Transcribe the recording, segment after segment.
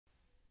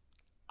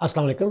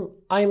अस्सलाम वालेकुम,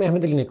 I am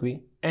Ahmad Ali Naqvi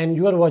and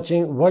you are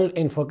watching world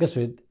in focus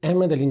with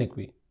Ahmad Ali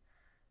Naqvi.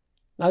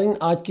 नाज़रीन,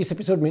 आज की इस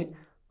एपिसोड में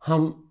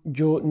हम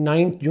जो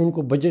 9 जून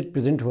को बजट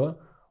प्रेजेंट हुआ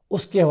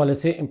उसके हवाले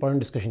से इंपॉर्टेंट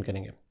डिस्कशन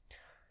करेंगे।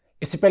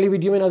 इससे पहली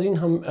वीडियो में नाज़रीन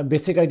हम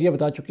बेसिक आइडिया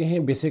बता चुके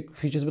हैं, बेसिक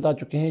फीचर्स बता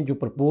चुके हैं जो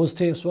प्रपोज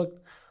थे उस वक्त,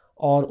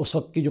 और उस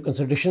वक्त की जो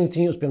कंसिडरेशन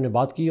थी उस पर हमने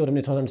बात की और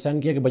हमने थोड़ा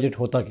अंडरस्टैंड किया कि बजट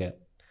होता क्या है।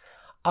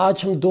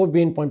 आज हम दो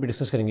मेन पॉइंट पे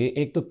डिस्कस करेंगे।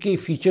 एक तो की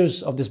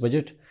features of this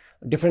budget,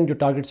 different जो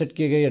टारगेट सेट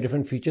किए गए या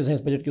डिफरेंट फीचर्स हैं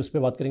इस बजट के, उस पर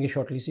बात करेंगे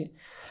shortly C.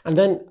 And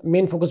then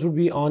main focus would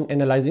be on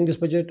analysing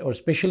this budget, और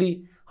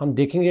स्पेशली हम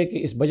देखेंगे कि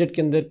इस बजट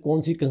के अंदर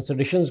कौन सी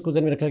कंसिडरेशंस को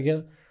ध्यान में रखा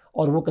गया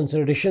और वो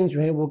कंसिडरेशन जो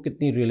हैं वो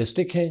कितनी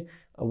रियलिस्टिक हैं,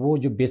 वो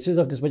जो बेसिस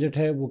ऑफ दिस बजट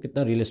है वो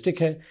कितना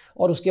रियलिस्टिक है,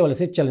 और उसके हवाले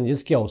से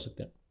चैलेंजेस क्या हो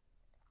सकते हैं।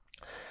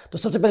 तो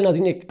सबसे पहले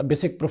नाज़रीन एक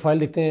बेसिक प्रोफाइल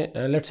देखते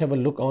हैं। Let's have a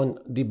look on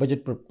the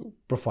budget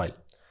profile.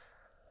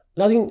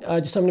 नाज़रीन,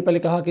 जैसे हमने पहले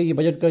कहा कि ये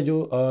बजट का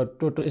जो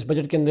टोटल इस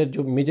बजट के अंदर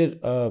जो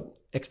मेजर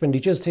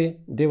एक्सपेंडिचर्स थे,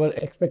 दे were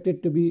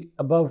expected to be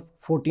above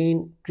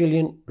 14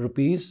 trillion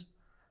rupees,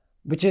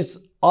 which is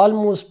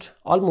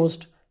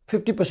almost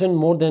 50%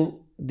 more than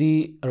the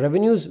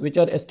revenues, which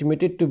are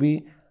estimated to be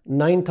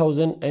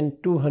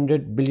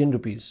 9,200 billion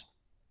rupees।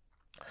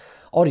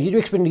 और ये जो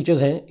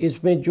एक्सपेंडिचर्स हैं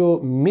इसमें जो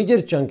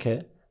मेजर चंक है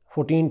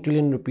 14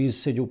 ट्रिलियन रुपीज़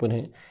से जो ऊपर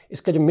हैं,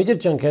 इसका जो मेजर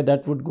चंक है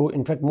that would go,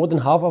 in fact more than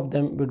half of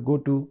them would go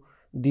to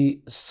the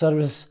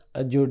service,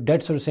 जो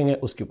डेट सर्विसिंग है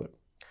उसके ऊपर।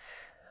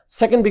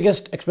 Second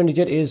biggest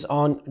expenditure is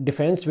on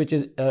defense, which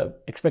is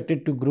expected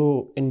to grow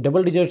in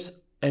double digits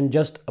and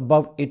just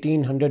above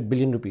 1800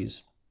 billion rupees।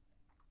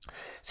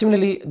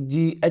 Similarly,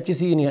 the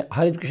HEC यानी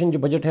higher education जो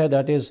budget है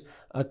that is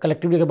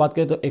collectively अगर बात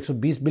करें तो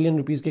 120 बिलियन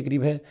रुपीज़ के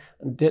करीब है।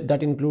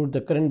 That include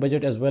the current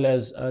budget as well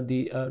as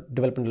the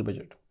developmental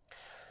budget.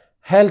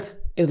 Health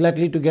is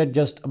likely to get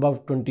just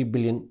above 20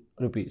 billion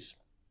rupees.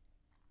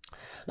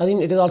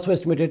 नाज़रीन, इट इज़ ऑल्सो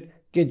एस्टिमेटेड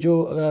कि जो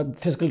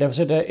फिजिकल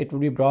डेफिसिट है it will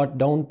be brought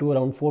down to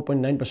around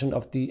 4.9%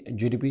 of the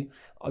GDP।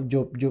 अब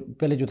जो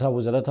पहले जो था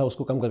वो ज़्यादा था,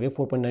 उसको कम करके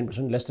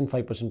 4.9%, लेस दैन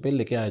 5% पे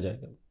लेके आया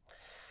जाएगा।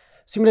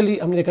 सिमिलरली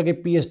हमने देखा कि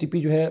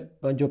PSDP जो है,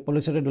 जो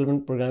पब्लिक सेक्टर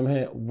डेवलपमेंट प्रोग्राम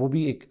है, वो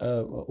भी एक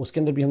उसके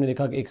अंदर भी हमने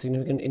देखा कि एक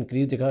सिग्निफिकेंट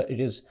इंक्रीज़ देखा। It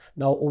is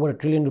now over 1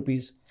 trillion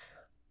rupees.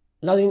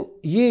 लेकिन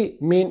ये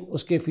मेन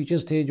उसके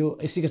फीचर्स थे। जो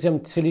इसी कैसे हम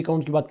सैलरी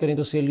अकाउंट की बात करें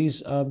तो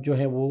सैलरीज जो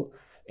है वो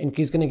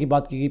इंक्रीज़ करने की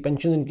बात की गई,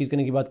 पेंशन इंक्रीज़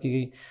करने की बात की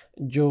गई।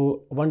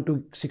 जो 1 to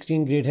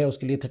 16 ग्रेड है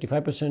उसके लिए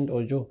 35%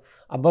 और जो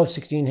अबव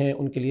 16 है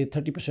उनके लिए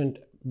 30%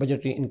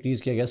 बजटरी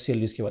इंक्रीज़ किया गया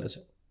सैलरीज़ की वजह से।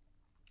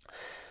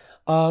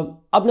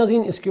 अब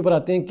नाज़रीन इसके ऊपर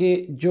आते हैं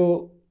कि जो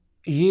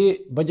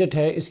ये बजट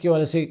है इसकी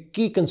वजह से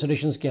की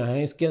कंसिडरेशंस क्या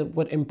हैं, इसके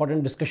ऊपर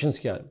इंपॉर्टेंट डिस्कशंस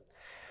क्या हैं।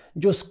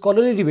 जो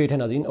स्कॉलरली डिबेट है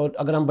नाज़रीन, और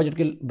अगर हम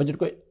बजट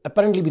को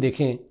अपेरेंटली भी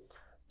देखें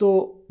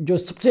तो जो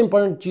सबसे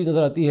इंपॉर्टेंट चीज़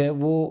नज़र आती है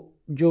वो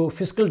जो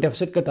फिस्कल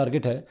डेफिसिट का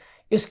टारगेट है,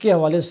 इसके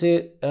हवाले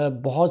से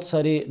बहुत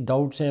सारे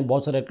डाउट्स हैं,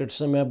 बहुत सारा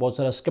क्रिटिसिज्म है, बहुत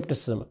सारा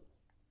स्केप्टिसिज्म है।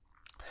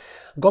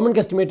 गवर्नमेंट का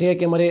एस्टिमेट है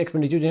कि हमारे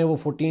एक्सपेंडिचर जो है वो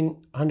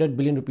 1400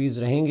 बिलियन रुपीज़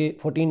रहेंगे,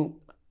 14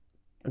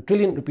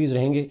 ट्रिलियन रुपीज़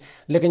रहेंगे,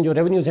 लेकिन जो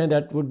रेवेन्यूज़ हैं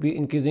दैट वुड बी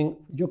इंक्रीजिंग।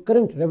 जो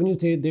करंट रेवेन्यू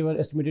थे दे वर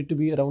estimated to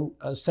be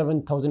around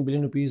 7000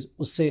 billion rupees,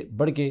 उससे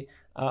बढ़ के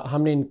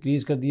हमने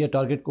इंक्रीज़ कर दिया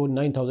टारगेट को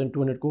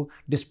 9200 को,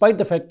 डिस्पाइट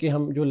द फैक्ट कि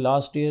हम जो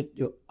लास्ट ईयर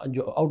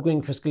जो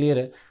आउटगोइंग फिस्कल ईयर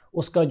है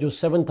उसका जो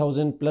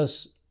 7000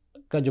 प्लस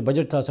का जो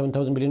बजट था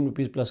 7000 बिलियन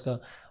रुपीज़ प्लस का,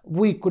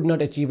 we could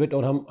not achieve it,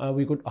 और हम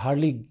we could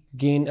hardly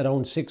gain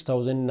around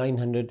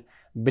 6900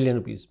 billion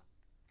rupees.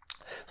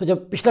 सो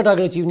जब पिछला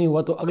टारगेट अचीव नहीं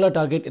हुआ तो अगला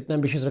टारगेट इतना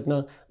एम्बिशियस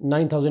रखना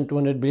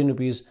 9200 बिलियन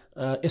रुपीज़,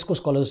 इसको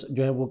स्कॉलर्स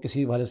जो है वो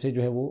किसी वाले से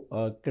जो है वो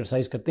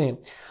क्रिटिसाइज़ करते हैं।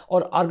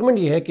 और आर्गूमेंट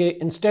ये है कि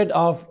instead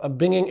of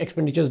bringing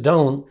expenditures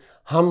down,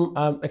 हम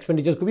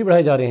एक्सपेंडिचर्स को भी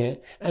बढ़ाए जा रहे हैं,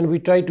 and we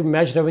try to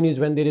match revenues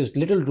when there is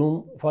little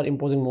room for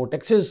imposing more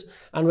taxes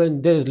and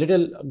when there is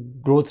little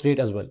growth rate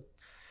as well.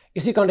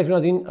 इसी कॉन्टेक्स्ट में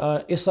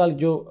नाज़रीन इस साल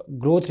जो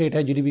ग्रोथ रेट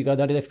है GDP का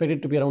that is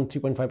expected to be around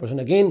 3.5%,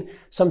 again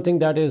something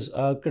that is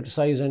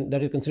criticised and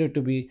that is considered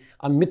to be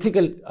a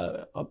mythical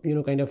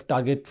kind of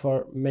target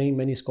for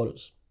many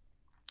scholars.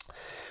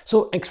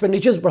 So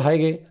expenditures बढ़ाए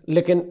गए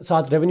लेकिन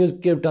साथ रेवेन्यूज़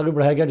के target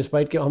बढ़ाया गया,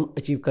 despite कि हम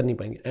अचीव कर नहीं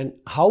पाएंगे। And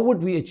how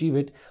would we achieve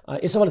it,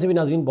 इस हवाले से भी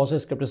नाज़रीन बहुत से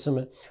स्केप्टिसिज्म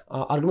है।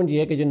 आर्गूमेंट ये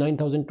है कि जो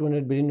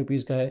 9200 बिलियन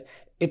रुपीज़ का है,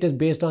 it is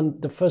based on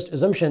the first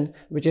assumption,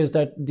 which is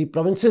that the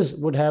provinces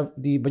would have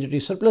the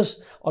budgetary surplus,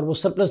 और वो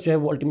surplus जो है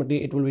वो ultimately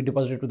it will be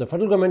deposited to the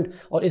federal government,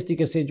 और इस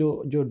तरीके से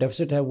जो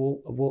deficit है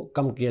वो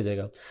कम किया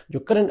जाएगा।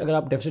 जो current अगर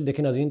आप deficit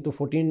देखें नाज़रीन तो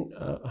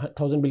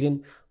 14,000 बिलियन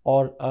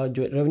और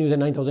जो revenues है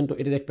 9,000, तो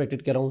it is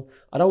expected कि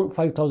around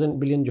 5,000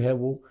 बिलियन जो है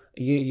वो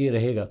ये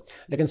रहेगा।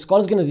 लेकिन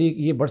स्कॉलर्स के नज़दीक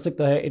ये बढ़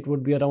सकता है, it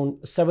would be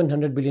around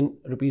 700 billion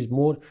rupees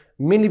more,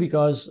 mainly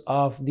because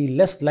of the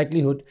less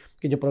likelihood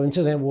कि जो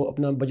प्रोविंसेस हैं वो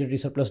अपना बजटरी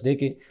सरप्लस दे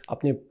के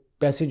अपने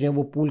पैसे जो हैं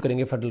वो पूल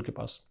करेंगे फेडरल के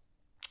पास।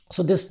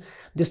 सो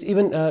दिस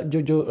इवन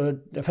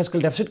जो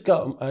फिस्कल डेफिसिट का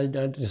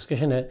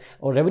डिस्कशन है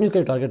और रेवेन्यू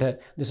का टारगेट है,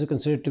 this is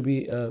considered to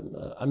be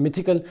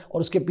mythical.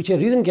 और उसके पीछे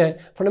रीज़न क्या है,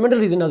 फंडामेंटल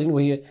रीज़न नाज़रीन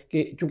वही है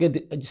कि चूँकि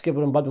जिसके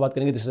ऊपर हम बात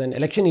करेंगे, this is an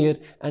election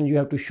year and you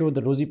have to show the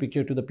रोजी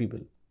पिक्चर टू द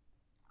पीपल।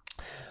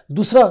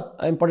 दूसरा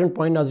इंपॉर्टेंट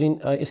पॉइंट नाज़रीन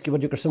इसके ऊपर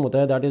जो क्वेश्चन होता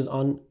है that is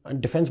on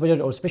defence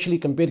budget, और स्पेशली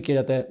कंपेयर किया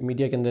जाता है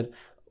मीडिया के अंदर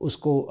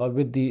उसको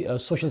with the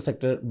social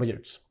sector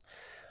budgets.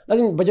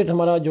 नाज़रीन बजट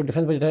हमारा जो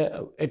डिफेंस बजट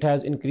है it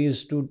has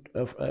increase to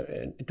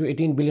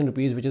 18 billion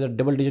rupees which is a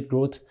double digit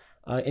growth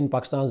in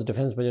Pakistan's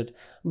defense budget,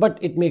 but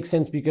it makes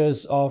sense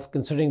because of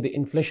considering the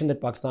inflation that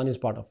Pakistan is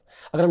part of.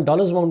 अगर हम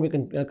dollars amount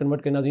में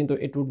convert करें नाज़रीन तो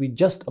it would be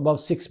just about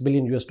 6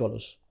 billion US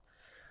dollars.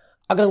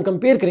 अगर हम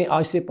compare करें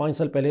आज से 5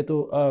 साल पहले तो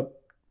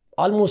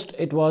almost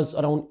it was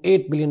around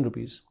 8 billion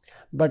rupees,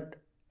 but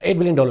 8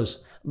 billion dollars.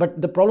 But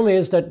the problem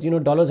is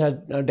that dollars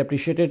had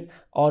depreciated,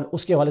 और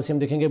उसके हवाले से हम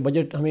देखेंगे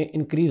बजट हमें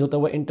इंक्रीज़ होता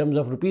हुआ इन टर्म्स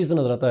ऑफ रुपीज़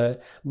नज़र आता है,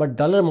 बट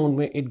डॉलर अमाउंट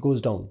में it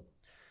goes down,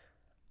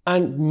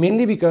 and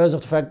mainly because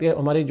of the fact कि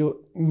हमारे जो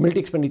मिलिट्री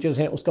एक्सपेंडिचर्स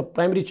हैं उसका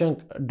प्राइमरी चंक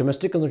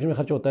डोमेस्टिक कंजम्पशन में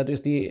खर्च होता है, तो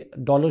इसलिए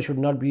dollar should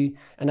not be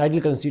an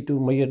ideal currency to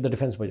measure the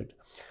defence budget.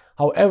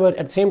 However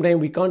eight same time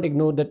we can't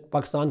ignore that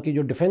Pakistan की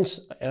जो डिफेंस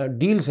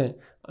डील्स हैं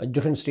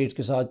डिफरेंट स्टेट्स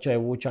के साथ, चाहे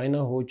वो चाइना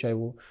हो चाहे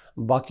वो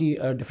बाकी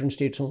डिफरेंट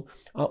स्टेट्स हों,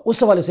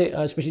 उस हवाले से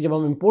स्पेशली जब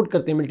हम इंपोर्ट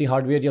करते हैं मिलिट्री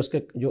हार्डवेयर या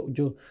उसके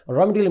जो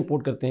रॉ मटेरियल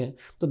इंपोर्ट करते हैं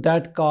तो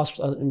दैट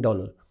कास्ट इन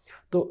डॉलर।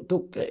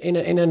 तो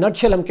इन अ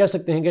नटशेल हम कह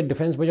सकते हैं कि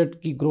डिफेंस बजट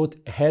की ग्रोथ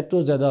है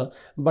तो ज़्यादा,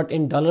 but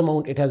in dollar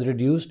amount it has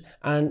reduced,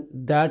 and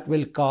that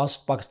will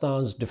cast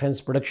Pakistan's defence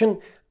production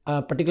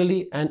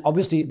particularly, and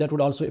obviously that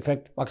would also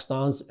affect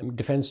Pakistan's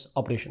defense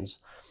operations.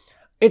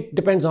 It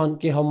depends on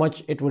कि how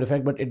much it would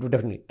affect, but it would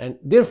definitely,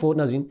 and therefore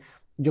नाज़रीन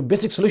जो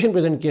basic solution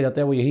present किया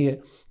जाता है वो यही है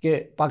कि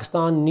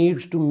Pakistan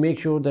needs to make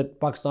sure that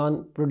Pakistan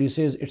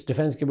produces it's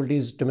defence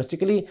capabilities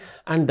domestically,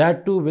 and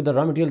that to with the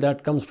raw material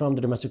that comes from the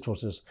domestic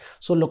sources.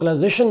 So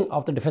localisation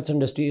of the defence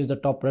industry is the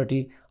top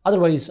priority.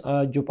 Otherwise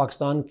जो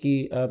पाकिस्तान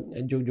की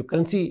जो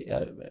currency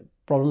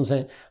problems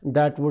हैं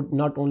that would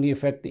not only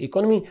affect the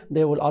economy,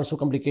 they will also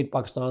complicate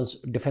Pakistan's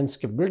defense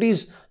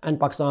capabilities and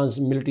Pakistan's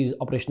military's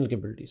operational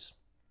capabilities.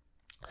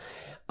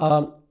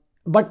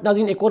 But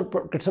नाज़रीन एक और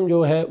criticism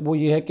जो है वो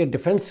ये है कि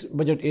डिफेंस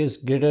बजट इज़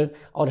ग्रेटर,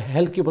 और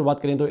हेल्थ के ऊपर बात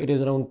करें तो it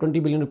is around 20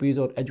 billion rupees,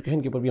 और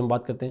एजुकेशन के ऊपर भी हम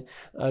बात करते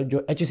हैं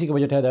जो HEC का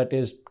बजट है that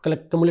is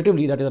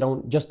कम्युलेटिवली that is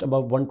around just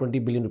about 120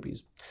 billion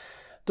rupees.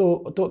 तो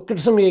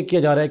क्रिटिसिज्म ये किया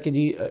जा रहा है कि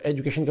जी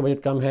एजुकेशन का बजट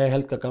कम है,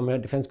 हेल्थ का कम है,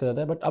 डिफेंस का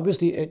ज़्यादा है, but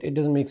obviously it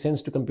doesn't make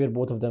sense to compare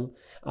both of them.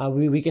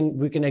 We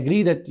can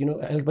agree that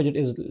health budget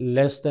is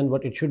less than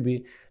what it should be,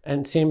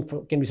 and same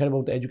can be said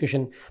about the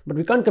education, but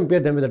we can't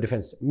compare them with the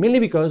defence, mainly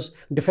because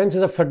defence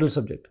is a federal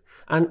subject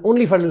and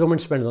only federal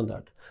government spends on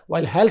that,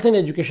 while health and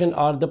education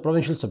are the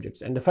provincial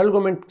subjects, and the federal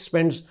government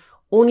spends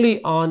only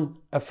on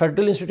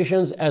federal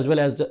institutions as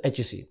well as the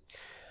HEC.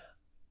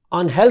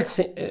 On health,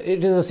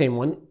 it is the same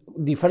one.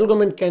 The federal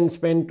government can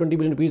spend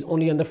 20 billion rupees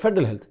only on the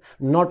federal health,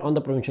 not on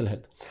the provincial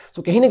health.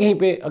 So कहीं ना कहीं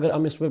पे अगर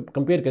हम इस पर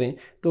compare करें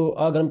तो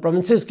अगर हम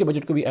प्रोविंसेस के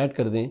बजट को भी ऐड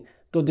कर दें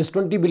तो this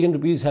 20 billion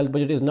rupees health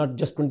budget is not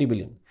just 20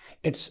 billion,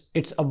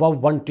 it's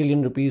above 1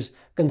 trillion rupees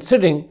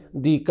considering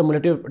the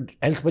cumulative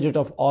health budget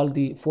of all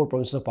the 4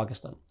 provinces of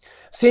Pakistan.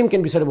 Same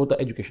can be said about the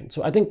education.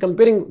 So I think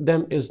comparing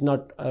them is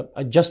not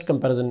a just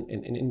comparison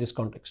in this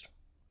context.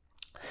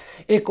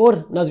 एक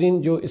और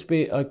नाजरीन जो इस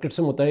पर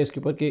criticism होता है इसके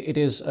ऊपर कि it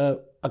is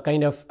a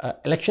kind of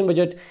election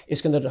budget,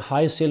 इसके अंदर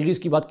हाई सैलरीज़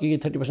की बात की गई,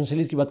 30%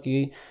 सैलरीज़ की बात की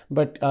गई,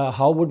 but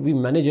how would we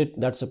manage it,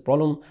 that's a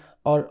problem.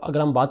 और अगर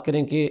हम बात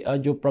करें कि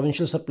जो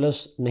प्रोविंशियल सरप्लस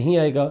नहीं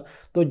आएगा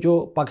तो जो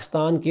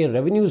पाकिस्तान के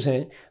रेवेन्यूज़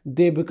हैं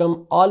they become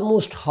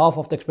almost half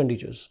of the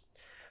expenditures.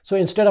 So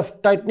instead of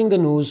tightening the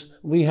nose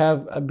we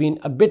have been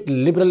a bit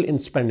liberal in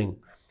spending,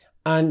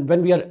 and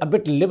when we are a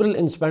bit liberal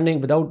in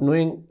spending without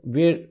knowing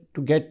where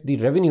to get the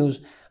revenues,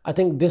 I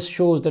think this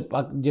shows that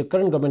the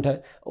current government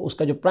है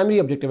उसका जो primary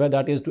objective है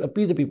that is to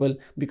appease the people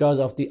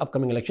because of the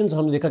upcoming elections।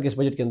 हमने देखा कि इस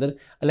budget के अंदर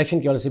इलेक्शन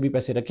की वजह से भी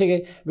पैसे रखे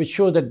गए, which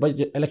shows that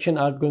budget election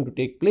are going to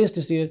take place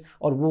this year,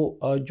 और वो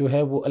जो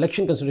है वो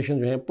election consideration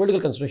जो है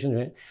political consideration जो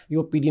है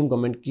ये PDM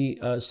गवर्नमेंट की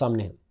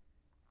सामने है।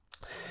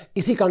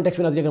 इसी कॉन्टेक्स्ट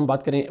में अगर हम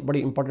बात करें बड़ी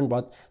इंपॉर्टेंट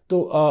बात तो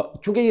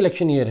चूँकि ये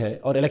इलेक्शन ईयर है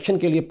और इलेक्शन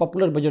के लिए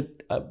पॉपुलर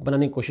बजट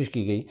बनाने की कोशिश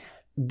की गई,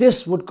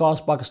 this would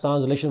cost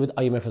Pakistan relation with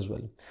IMF as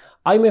well.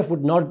 IMF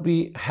would not be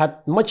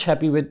much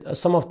happy with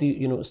some of the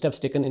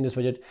steps taken in this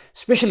budget,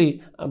 especially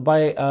by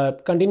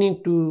continuing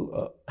to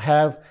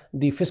have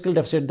the fiscal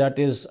deficit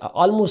that is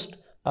almost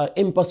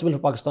impossible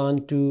for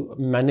Pakistan to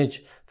manage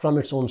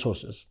from its own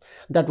sources.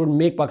 That would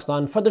make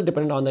Pakistan further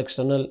dependent on the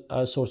external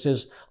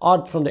sources or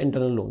from the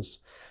internal loans.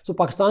 So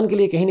Pakistan के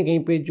लिए कहीं ना कहीं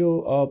पे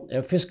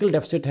जो fiscal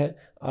deficit है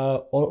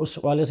और उस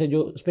वाले से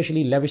जो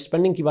स्पेशली लेविश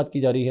स्पेंडिंग की बात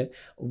की जा रही है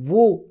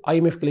वो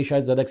IMF के लिए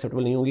शायद ज़्यादा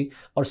एक्सेप्टेबल नहीं होगी।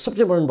 और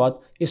सबसे इंपॉर्टेंट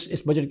बात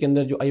इस बजट के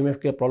अंदर जो IMF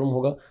का प्रॉब्लम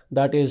होगा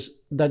that is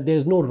that there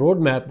is no road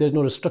map, there is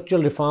no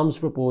structural reforms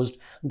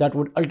proposed that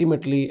would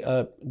ultimately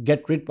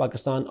get rid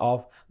Pakistan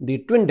of the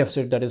twin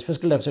deficit that is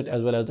fiscal deficit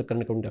as well as the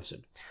current account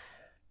deficit.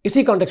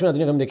 इसी context में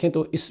अगर हम देखें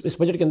तो इस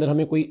budget के अंदर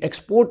हमें कोई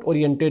एक्सपोर्ट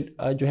ओरिएंटेड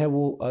जो है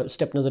वो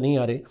स्टेप नज़र नहीं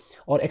आ रहे,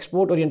 और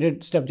एक्सपोर्ट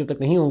ओरिएंटेड स्टेप जब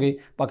तक नहीं होंगे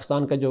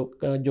पाकिस्तान का जो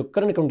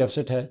करंट अकाउंट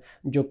डेफिसिट है,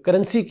 जो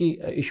करेंसी की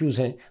इश्यूज़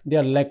हैं, they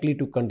are likely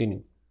to continue.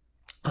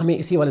 हमें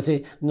इसी वाले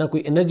से ना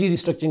कोई एनर्जी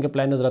रिस्ट्रक्चरिंग का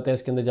प्लान नज़र आता है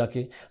इसके अंदर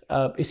जाके।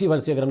 इसी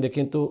वाले से अगर हम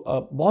देखें तो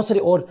बहुत सारे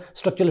और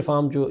स्ट्रक्चरल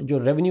रिफॉर्म जो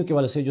रेवेन्यू के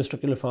वाले से जो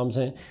स्ट्रक्चरल रिफॉर्म्स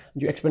हैं,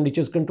 जो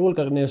एक्सपेंडिचर्स कंट्रोल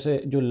करने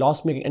से जो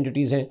लॉस मेकिंग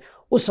एंटिटीज़ हैं,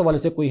 उस हवाले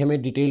से कोई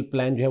हमें डिटेल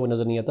प्लान जो है वो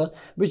नज़र नहीं आता,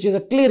 which is a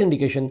clear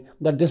indication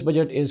that this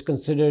budget is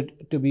considered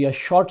to be a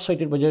short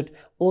sighted budget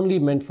only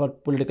meant for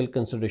political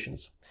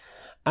considerations.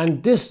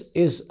 And this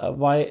is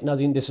why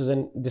नाज़रीन this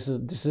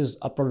is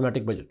a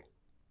problematic budget.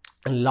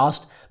 And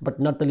last but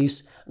not the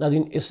least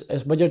नाज़रीन,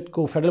 इस budget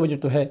को federal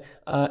budget तो है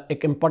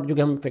एक import, जो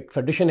कि हम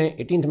फेडरेशन है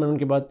 18th अमेंडमेंट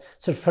के बाद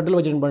सिर्फ फेडरल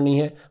बजट में बढ़नी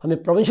है,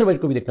 हमें प्रोविंशियल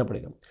बजट को भी देखना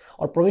पड़ेगा।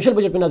 और प्रोविंशियल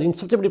बजट में नाज़रीन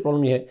सबसे बड़ी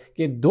प्रॉब्लम ये है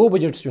कि 2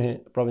 बजट्स जो हैं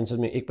प्रोविंसेस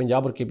में, एक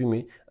पंजाब और केपी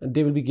में,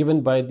 they will be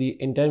given by the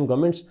interim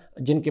governments,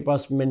 जिनके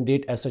पास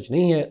मैंडेट एज सच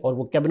नहीं है और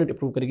वो कैबिनेट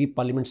अप्रूव करेगी,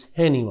 पार्लियामेंट्स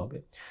है नहीं वहाँ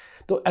पे।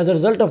 तो as a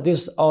result of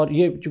this, और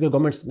ये चूँकि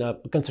governments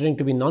considering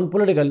to be non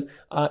political,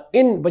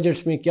 in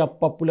budgets में क्या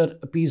पॉपुलर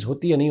अपीज़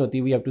होती है नहीं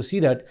होती, we have to see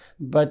that.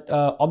 But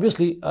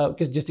obviously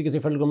जिस तरीके से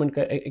फेडरल गवर्नमेंट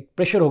का एक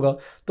प्रेशर होगा,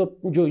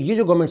 तो ये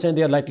जो गवर्नमेंट्स हैं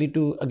they are likely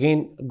to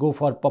again go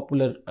for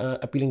popular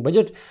appealing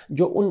budget,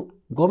 जो उन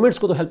गवर्नमेंट्स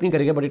को तो हेल्प नहीं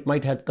करेगा, but it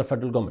might help the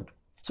federal government.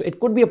 So it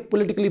could be a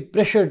politically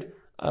pressured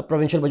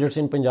provincial budgets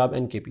in Punjab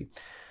and KP.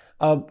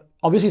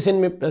 Obviously Sindh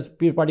में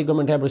पीर party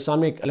government है, बलूचिस्तान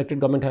में एक इलेक्टेड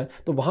गवर्नमेंट है,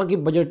 तो वहाँ की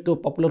बजट तो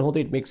पॉपुलर हो तो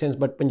it make sense,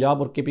 but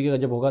Punjab और केपी का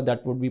जब होगा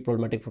that would be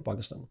problematic for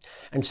Pakistan.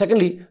 And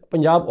secondly,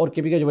 Punjab और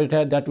केपी का जो बजट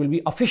है that will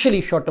be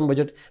officially short term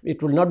budget,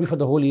 it will not be for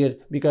the whole year,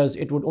 because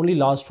it would only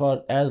last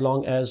for as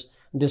long as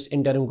this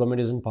interim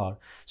government is in power.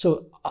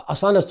 सो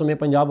आसान अरसे में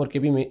पंजाब और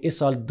KP में इस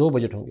साल 2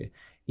 budget होंगे।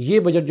 ये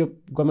budget जो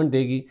गवर्नमेंट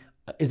देगी,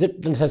 is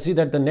it necessary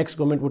that the next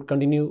government would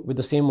continue with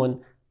the same one?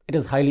 It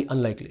is highly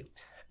unlikely.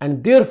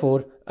 And therefore,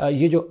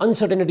 ये जो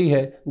uncertainty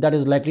है that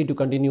is likely to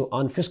continue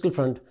on fiscal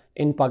front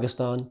in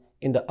Pakistan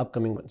in the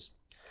upcoming months.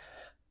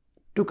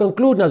 To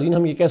conclude, नाज़रीन,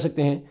 हम ये कह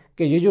सकते हैं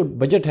कि ये जो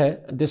बजट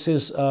है, this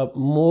is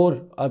more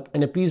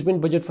an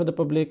appeasement budget for the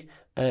public.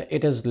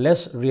 It is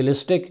less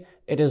realistic.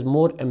 It is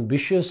more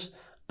ambitious.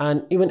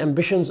 And even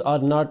ambitions are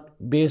not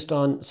based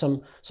on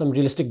some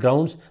realistic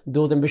grounds.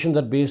 Those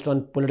ambitions are based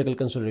on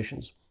political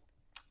considerations.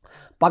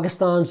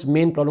 Pakistan's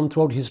main problem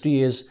throughout history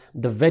is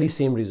the very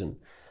same reason.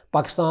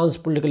 Pakistan's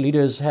political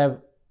leaders have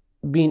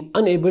been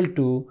unable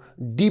to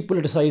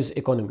depoliticize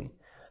economy.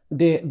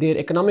 Their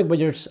economic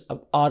budgets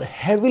are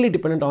heavily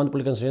dependent on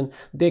political consideration.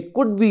 They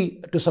could be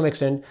to some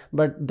extent,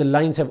 but the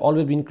lines have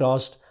always been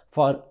crossed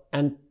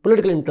and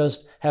political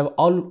interests have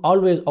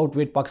always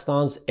outweighed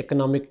Pakistan's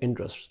economic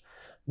interests.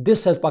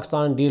 This has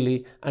Pakistan dearly,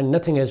 and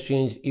nothing has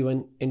changed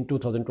even in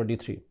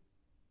 2023.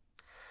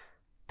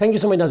 Thank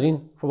you so much,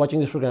 Nazreen, for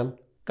watching this program.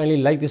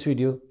 Kindly like this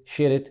video,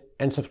 share it,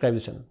 and subscribe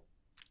to this channel.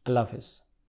 Allah Hafiz.